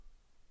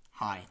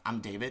Hi, I'm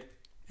David,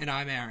 And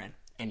I'm Aaron.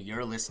 and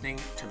you're listening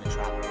to The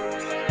Travel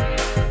Bros.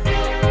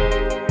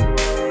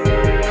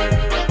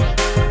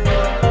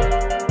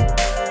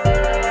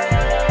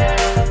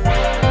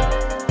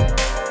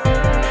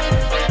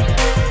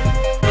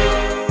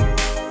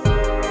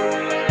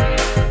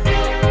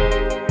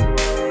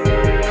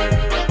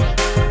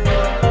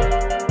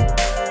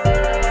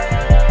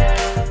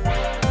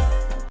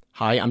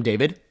 Hi, I'm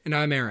David, And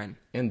I'm Aaron.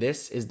 and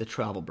this is The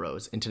Travel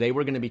Bros. And today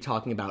we're going to be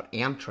talking about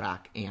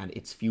Amtrak and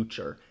its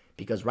future.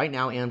 Because right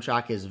now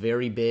Amtrak is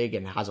very big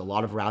and has a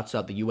lot of routes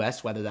throughout the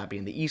U.S., whether that be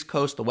in the East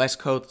Coast, the West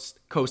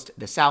Coast,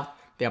 the South.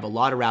 They have a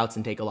lot of routes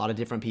and take a lot of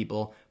different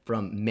people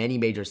from many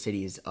major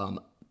cities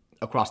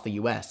across the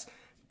U.S.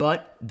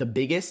 But the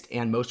biggest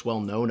and most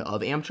well-known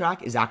of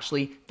Amtrak is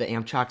actually the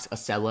Amtrak's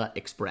Acela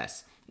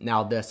Express.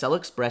 Now, the Acela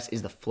Express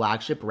is the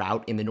flagship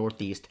route in the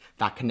Northeast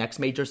that connects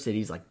major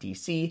cities like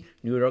D.C.,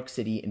 New York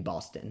City, and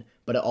Boston.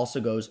 But it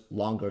also goes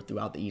longer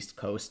throughout the East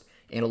Coast,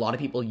 and a lot of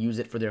people use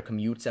it for their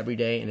commutes every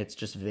day, and it's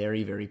just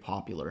very, very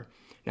popular.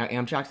 Now,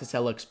 Amtrak's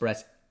Acela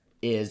Express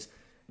is,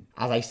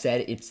 as I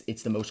said,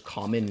 it's the most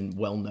common and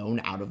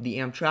well-known out of the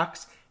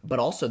Amtraks, but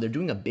also they're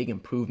doing a big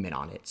improvement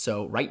on it.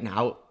 So right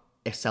now,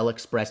 Acela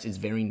Express is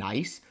very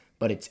nice,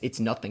 but it's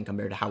nothing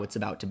compared to how it's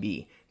about to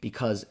be,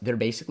 because they're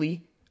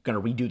basically going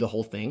to redo the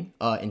whole thing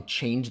and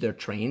change their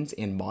trains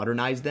and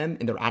modernize them,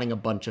 and they're adding a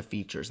bunch of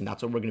features, and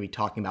that's what we're going to be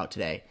talking about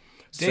today.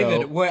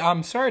 David,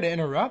 I'm sorry to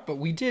interrupt, but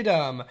we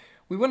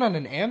went on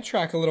an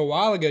Amtrak a little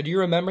while ago. Do you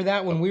remember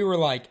that when we were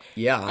like...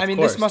 Yeah, I mean,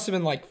 course. this must have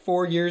been like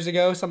 4 years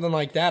ago, something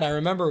like that. I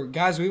remember,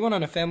 guys, we went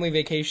on a family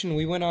vacation.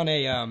 We went on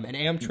an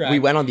Amtrak. We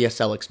went on the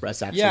Acela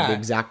Express, actually, Yeah. the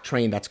exact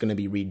train that's going to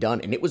be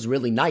redone, and it was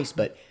really nice,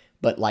 but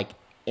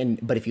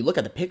if you look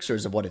at the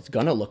pictures of what it's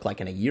going to look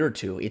like in a year or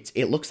two,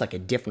 it looks like a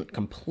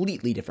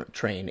completely different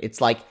train.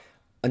 It's like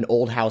an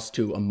old house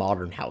to a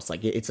modern house.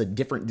 Like, it's a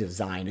different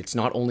design. It's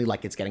not only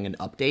like it's getting an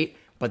update,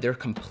 but they're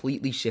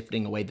completely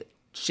shifting the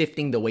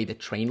way the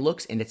train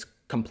looks and its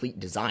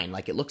complete design.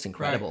 Like, it looks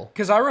incredible.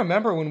 Because I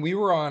remember when we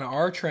were on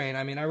our train,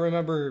 I mean, I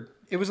remember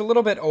it was a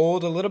little bit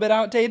old, a little bit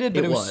outdated,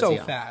 but it was so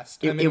yeah.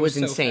 fast. It was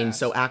so insane. fast.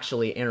 So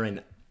actually,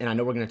 Aaron, and I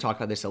know we're going to talk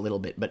about this a little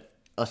bit, but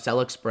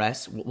Acela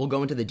Express, we'll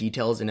go into the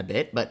details in a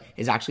bit, but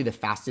is actually the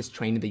fastest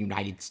train in the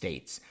United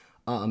States.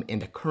 And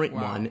the current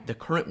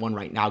one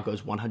right now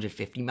goes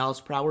 150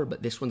 miles per hour,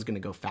 but this one's going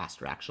to go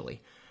faster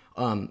actually.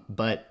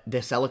 But the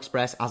Acela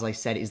Express, as I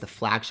said, is the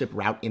flagship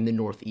route in the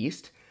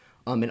Northeast.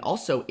 And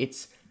also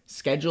its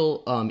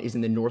schedule is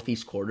in the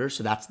Northeast Corridor,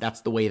 so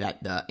that's the way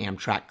that the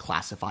Amtrak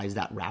classifies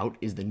that route,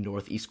 is the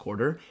Northeast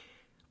corridor,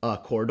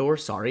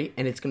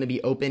 and it's going to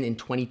be open in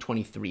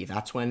 2023.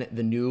 That's when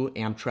the new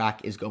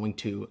Amtrak is going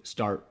to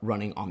start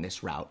running on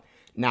this route.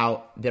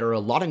 Now, there are a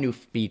lot of new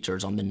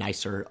features on the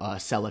nicer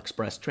Acela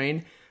Express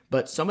train,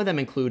 but some of them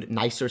include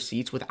nicer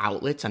seats with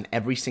outlets on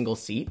every single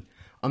seat,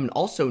 and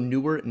also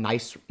newer,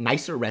 nicer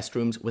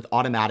restrooms with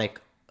automatic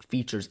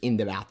features in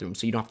the bathroom,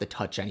 so you don't have to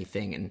touch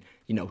anything and,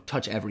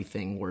 touch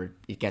everything where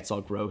it gets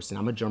all gross. And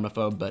I'm a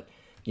germaphobe, but,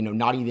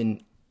 not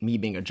even me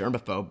being a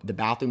germaphobe, the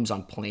bathrooms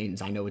on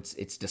planes, I know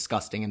it's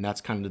disgusting, and that's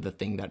kind of the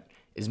thing that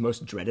is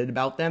most dreaded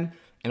about them.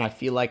 And I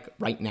feel like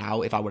right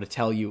now, if I were to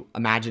tell you,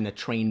 imagine a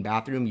train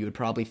bathroom, you would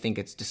probably think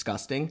it's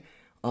disgusting.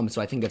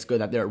 So I think it's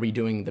good that they're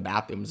redoing the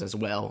bathrooms as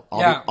well.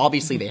 Yeah.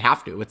 Obviously, they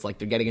have to. It's like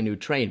they're getting a new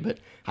train, but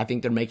I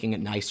think they're making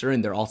it nicer,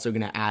 and they're also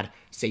going to add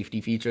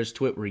safety features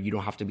to it where you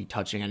don't have to be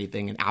touching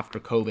anything. And after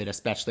COVID,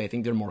 especially, I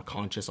think they're more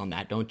conscious on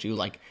that, don't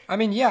you? I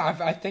mean, yeah,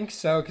 I think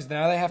so, because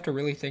now they have to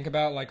really think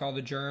about, like, all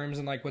the germs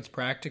and, like, what's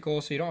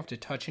practical, so you don't have to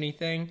touch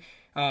anything,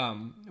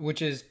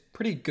 which is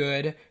pretty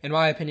good, in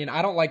my opinion.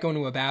 I don't like going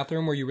to a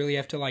bathroom where you really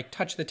have to, like,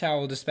 touch the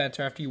towel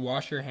dispenser after you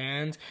wash your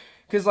hands,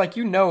 because, like,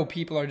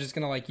 people are just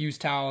going to, like, use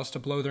towels to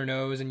blow their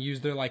nose and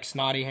use their, like,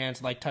 snotty hands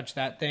to, like, touch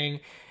that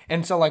thing.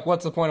 And so, like,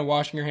 what's the point of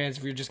washing your hands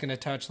if you're just going to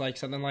touch, like,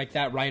 something like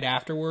that right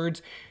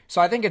afterwards?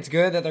 So I think it's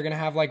good that they're going to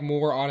have, like,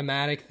 more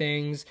automatic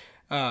things,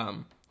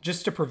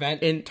 just to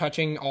prevent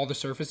touching all the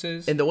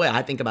surfaces. And the way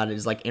I think about it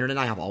is, like, Aaron and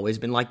I have always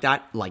been like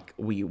that. Like,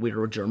 we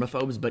were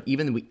germaphobes, but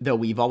even though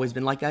we've always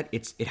been like that,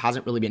 it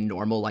hasn't really been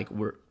normal.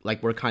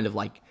 We're kind of,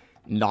 like,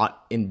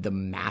 not in the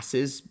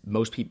masses.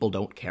 Most people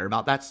don't care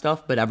about that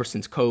stuff. But ever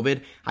since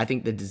COVID, I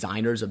think the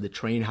designers of the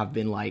train have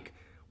been like,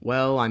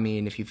 well, I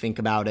mean, if you think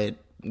about it,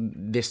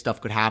 this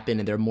stuff could happen,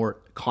 and they're more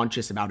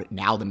conscious about it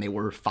now than they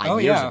were 5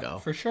 years ago.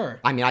 For sure.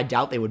 I mean, I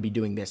doubt they would be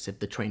doing this if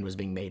the train was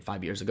being made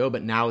 5 years ago,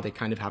 but now they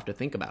kind of have to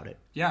think about it.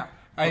 Yeah,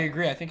 I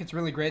agree. I think it's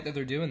really great that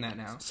they're doing that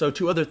now. So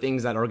two other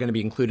things that are going to be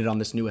included on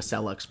this new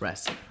Acela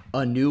Express.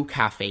 A new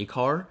cafe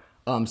car.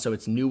 So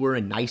it's newer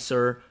and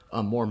nicer,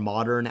 more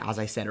modern, as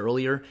I said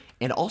earlier.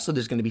 And also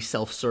there's going to be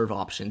self-serve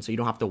options, so you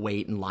don't have to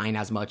wait in line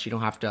as much. You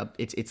don't have to,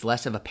 it's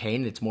less of a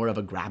pain. It's more of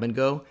a grab and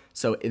go.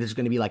 So there's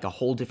going to be like a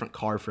whole different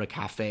car for a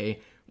cafe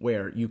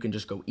where you can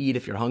just go eat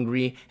if you're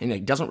hungry. And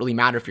it doesn't really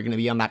matter if you're going to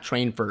be on that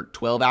train for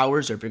 12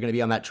 hours or if you're going to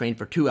be on that train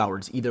for 2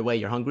 hours. Either way,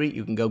 you're hungry,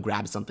 you can go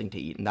grab something to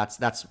eat. And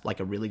that's like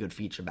a really good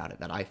feature about it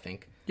that I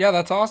think. Yeah,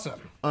 that's awesome.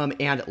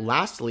 And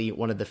lastly,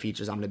 one of the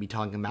features I'm going to be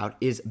talking about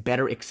is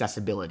better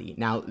accessibility.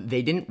 Now,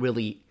 they didn't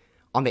really,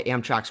 on the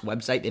Amtrak's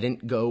website, they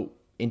didn't go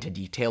into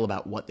detail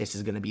about what this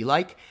is going to be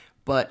like.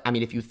 But, I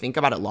mean, if you think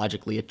about it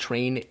logically, a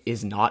train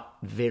is not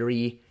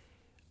very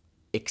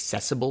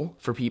accessible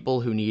for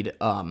people who need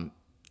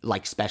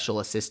like special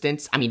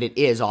assistance. I mean, it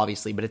is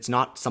obviously, but it's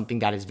not something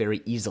that is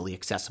very easily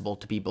accessible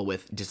to people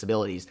with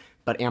disabilities.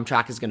 But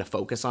Amtrak is going to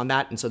focus on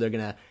that, and so they're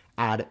going to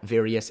add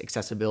various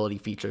accessibility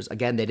features.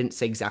 Again, they didn't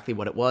say exactly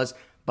what it was,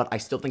 but I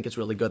still think it's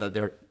really good that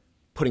they're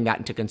putting that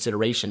into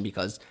consideration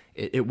because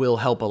it will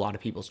help a lot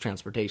of people's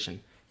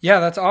transportation. Yeah,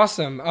 that's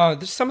awesome.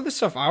 Some of the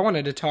stuff I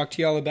wanted to talk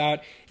to y'all about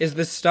is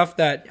this stuff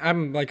that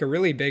I'm like a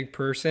really big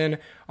person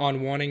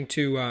on wanting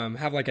to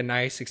have like a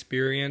nice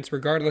experience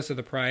regardless of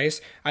the price.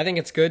 I think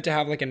it's good to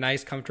have like a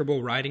nice,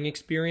 comfortable riding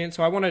experience.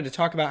 So I wanted to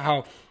talk about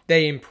how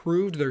they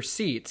improved their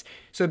seats.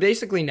 So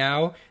basically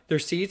now their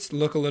seats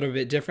look a little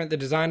bit different. The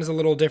design is a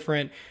little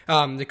different.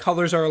 The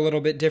colors are a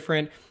little bit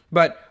different.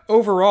 But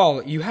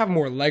overall, you have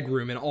more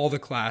legroom in all the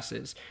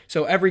classes.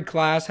 So every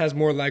class has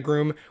more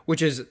legroom,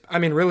 which is, I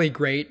mean, really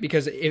great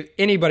because if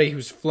anybody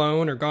who's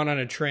flown or gone on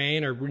a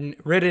train or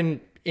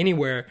ridden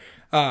anywhere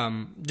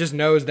just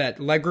knows that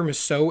legroom is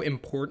so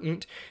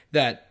important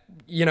that,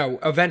 you know,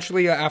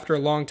 eventually after a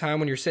long time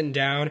when you're sitting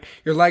down,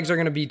 your legs are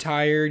going to be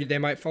tired. They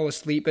might fall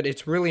asleep, but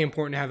it's really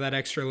important to have that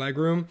extra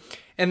legroom.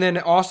 And then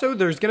also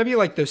there's going to be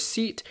like the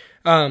seat,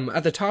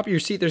 at the top of your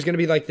seat, there's going to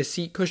be like the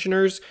seat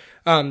cushioners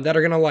that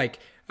are going to like,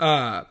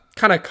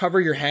 kind of cover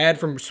your head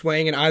from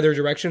swaying in either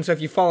direction. So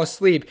if you fall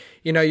asleep,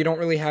 you know, you don't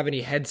really have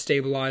any head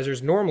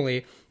stabilizers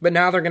normally, but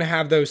now they're going to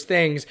have those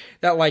things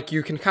that like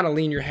you can kind of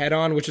lean your head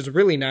on, which is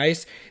really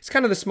nice. It's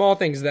kind of the small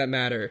things that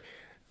matter.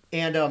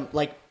 And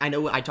like I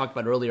know I talked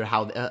about earlier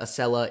how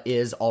Acela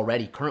is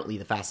already currently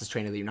the fastest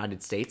train in the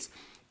United States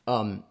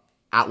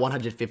at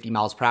 150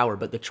 miles per hour,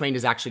 but the train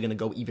is actually going to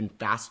go even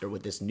faster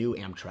with this new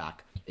Amtrak.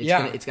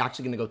 It's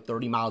actually going to go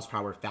 30 miles per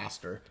hour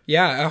faster.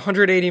 Yeah,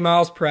 180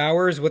 miles per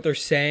hour is what they're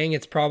saying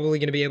it's probably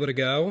going to be able to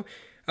go.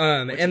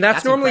 And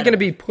that's normally going to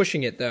be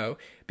pushing it, though,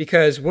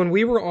 because when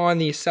we were on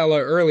the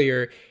Acela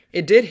earlier,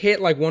 it did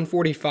hit like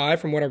 145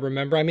 from what I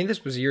remember. I mean,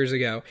 this was years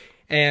ago.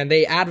 And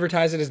they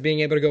advertise it as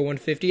being able to go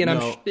 150,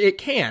 and it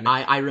can.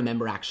 I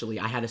remember, actually.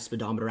 I had a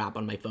speedometer app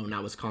on my phone, and I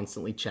was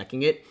constantly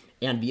checking it.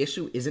 And the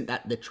issue isn't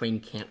that the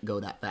train can't go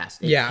that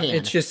fast. It can,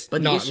 it's just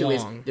but not the issue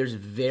long. is there's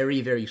very,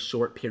 very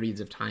short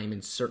periods of time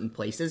in certain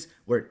places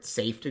where it's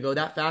safe to go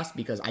that fast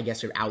because I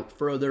guess you're out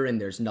further and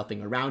there's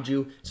nothing around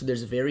you. So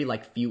there's very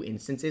like few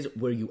instances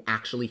where you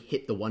actually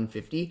hit the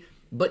 150.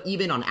 But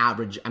even on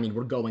average, I mean,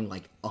 we're going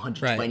like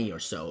 120 or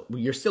so.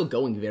 You're still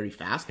going very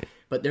fast,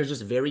 but there's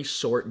just very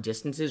short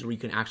distances where you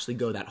can actually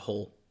go that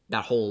whole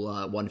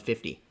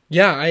 150.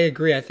 Yeah, I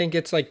agree. I think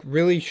it's like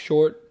really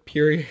short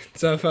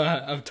periods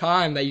of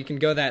time that you can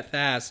go that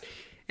fast.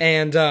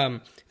 And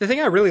the thing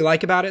I really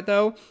like about it,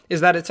 though,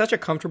 is that it's such a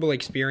comfortable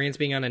experience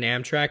being on an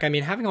Amtrak. I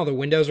mean, having all the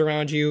windows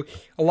around you,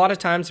 a lot of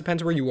times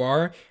depends where you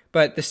are,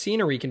 but the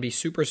scenery can be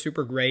super,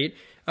 super great.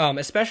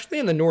 Especially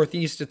in the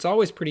Northeast, it's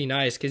always pretty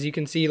nice because you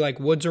can see like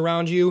woods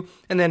around you,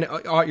 and then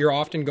you're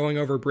often going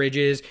over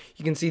bridges.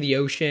 You can see the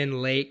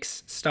ocean,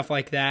 lakes, stuff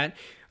like that,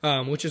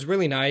 which is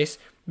really nice.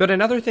 But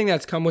another thing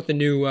that's come with the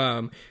new,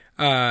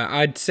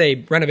 I'd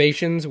say,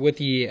 renovations with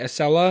the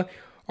Acela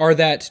are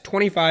that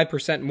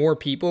 25% more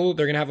people,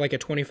 they're going to have like a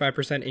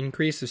 25%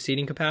 increase of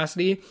seating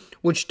capacity,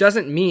 which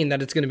doesn't mean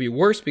that it's going to be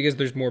worse because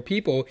there's more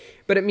people,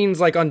 but it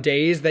means like on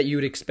days that you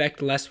would expect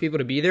less people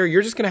to be there,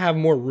 you're just going to have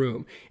more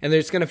room, and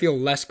it's going to feel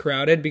less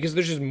crowded because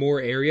there's just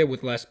more area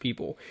with less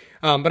people.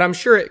 But I'm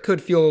sure it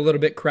could feel a little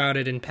bit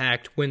crowded and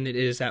packed when it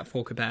is at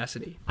full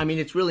capacity. I mean,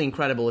 it's really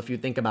incredible if you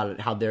think about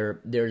it, how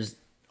there's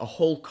a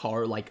whole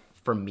car like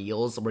for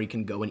meals where you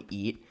can go and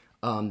eat.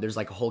 There's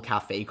like a whole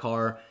cafe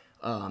car.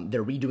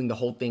 They're redoing the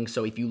whole thing.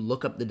 So if you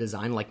look up the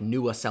design, like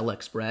New Acela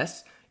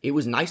Express, it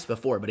was nice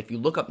before, but if you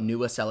look up New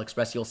Acela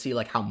Express, you'll see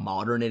like how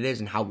modern it is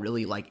and how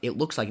really like it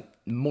looks like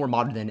more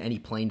modern than any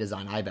plane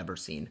design I've ever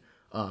seen.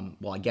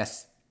 Well, I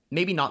guess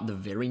maybe not the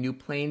very new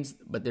planes,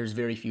 but there's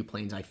very few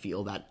planes I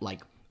feel that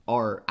like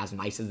are as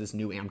nice as this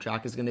new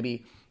Amtrak is going to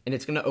be. And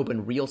it's going to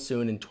open real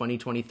soon in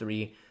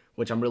 2023,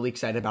 which I'm really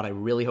excited about. I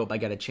really hope I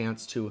get a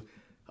chance to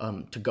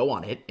go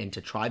on it and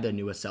to try the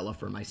new Acela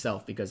for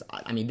myself because,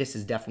 I mean, this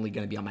is definitely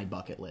going to be on my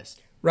bucket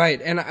list.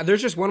 Right, and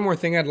there's just one more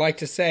thing I'd like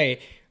to say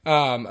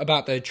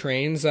about the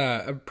trains,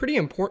 a pretty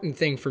important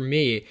thing for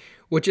me,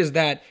 which is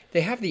that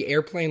they have the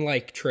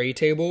airplane-like tray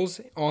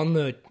tables on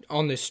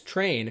this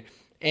train,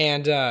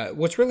 and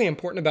what's really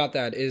important about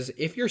that is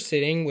if you're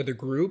sitting with a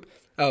group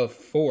of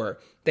 4,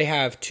 they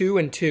have 2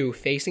 and 2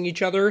 facing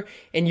each other,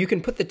 and you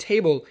can put the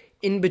table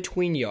in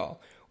between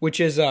y'all, which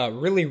is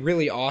really,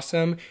 really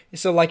awesome.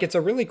 So, like, it's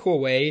a really cool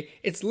way.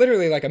 It's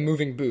literally like a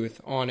moving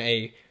booth on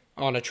a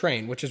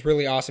train, which is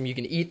really awesome. You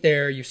can eat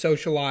there, you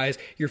socialize,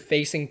 you're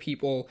facing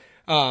people.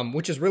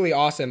 which is really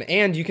awesome.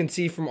 And you can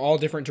see from all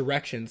different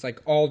directions, like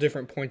all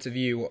different points of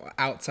view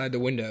outside the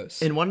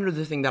windows. And one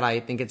other thing that I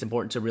think it's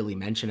important to really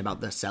mention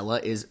about the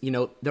Acela is,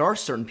 there are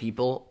certain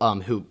people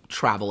who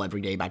travel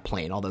every day by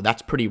plane, although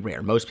that's pretty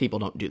rare. Most people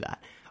don't do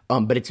that.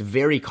 But it's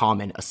very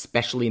common,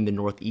 especially in the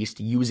Northeast,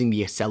 using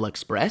the Acela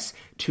Express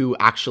to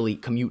actually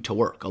commute to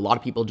work. A lot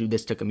of people do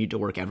this to commute to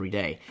work every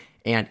day.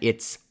 And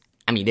it's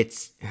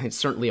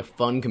certainly a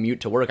fun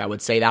commute to work. I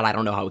would say that. I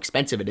don't know how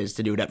expensive it is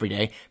to do it every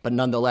day, but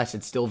nonetheless,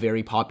 it's still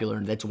very popular.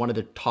 And that's one of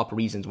the top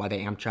reasons why the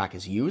Amtrak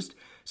is used.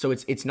 So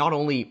it's not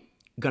only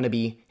going to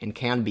be and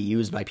can be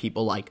used by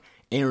people like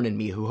Aaron and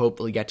me who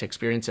hopefully get to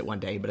experience it one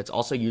day, but it's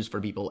also used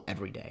for people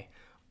every day.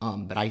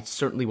 But I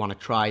certainly want to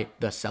try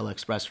the Acela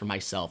Express for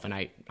myself, and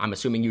I'm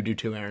assuming you do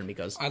too, Aaron,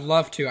 because I'd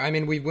love to. I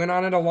mean, we went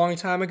on it a long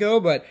time ago,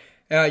 but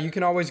you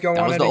can always go on it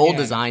that was the again. old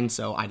design,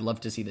 so I'd love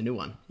to see the new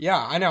one.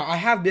 Yeah, I know. I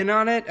have been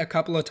on it a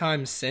couple of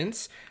times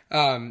since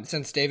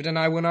David and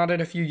I went on it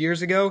a few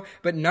years ago,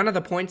 but none of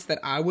the points that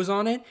I was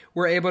on it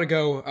were able to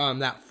go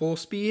that full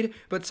speed,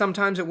 but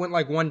sometimes it went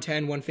like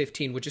 110,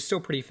 115, which is still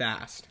pretty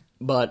fast.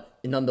 But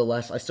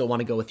nonetheless, I still want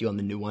to go with you on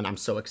the new one. I'm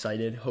so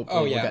excited.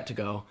 Hopefully we'll get to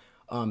go.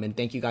 And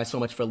thank you guys so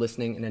much for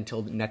listening. And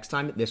until next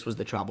time, this was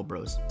the Travel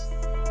Bros.